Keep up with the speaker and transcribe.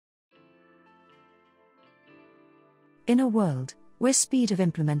In a world where speed of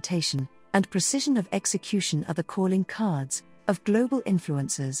implementation and precision of execution are the calling cards of global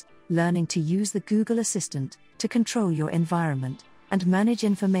influencers, learning to use the Google Assistant to control your environment and manage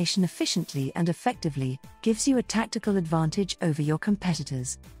information efficiently and effectively gives you a tactical advantage over your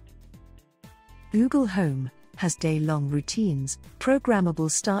competitors. Google Home has day-long routines, programmable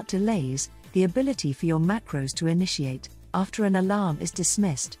start delays, the ability for your macros to initiate after an alarm is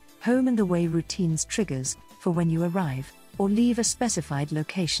dismissed, home and away routines triggers for when you arrive or leave a specified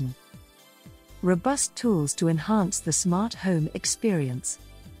location. Robust tools to enhance the smart home experience.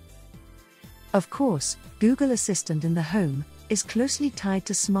 Of course, Google Assistant in the home is closely tied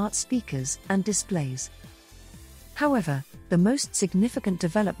to smart speakers and displays. However, the most significant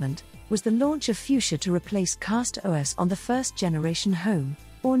development was the launch of Fuchsia to replace Cast OS on the first-generation Home,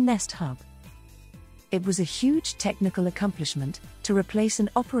 or Nest Hub. It was a huge technical accomplishment to replace an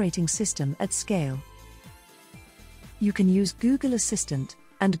operating system at scale. You can use Google Assistant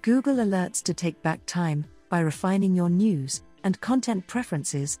and Google Alerts to take back time by refining your news and content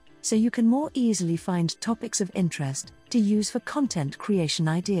preferences so you can more easily find topics of interest to use for content creation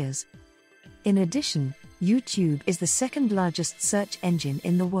ideas. In addition, YouTube is the second largest search engine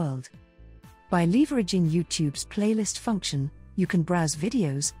in the world. By leveraging YouTube's playlist function, you can browse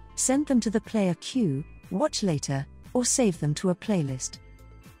videos, send them to the player queue, watch later, or save them to a playlist.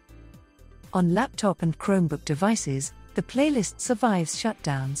 On laptop and Chromebook devices, the playlist survives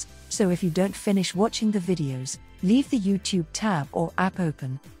shutdowns, so if you don't finish watching the videos, leave the YouTube tab or app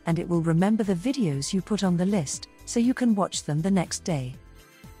open, and it will remember the videos you put on the list, so you can watch them the next day.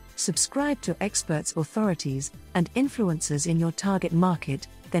 Subscribe to experts, authorities, and influencers in your target market,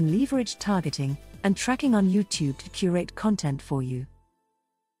 then leverage targeting and tracking on YouTube to curate content for you.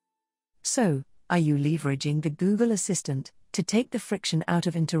 So, are you leveraging the Google Assistant to take the friction out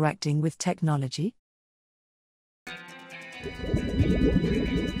of interacting with technology?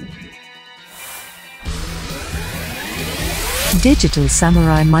 Digital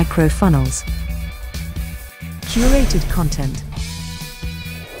Samurai microfunnels. Curated content.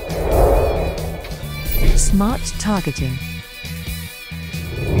 Smart targeting.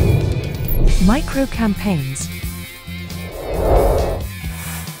 Micro campaigns.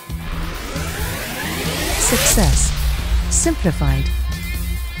 Success simplified.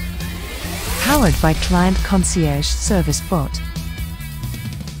 Powered by Client Concierge Service Bot.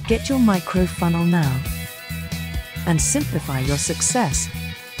 Get your micro funnel now and simplify your success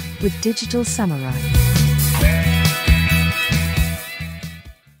with Digital Samurai.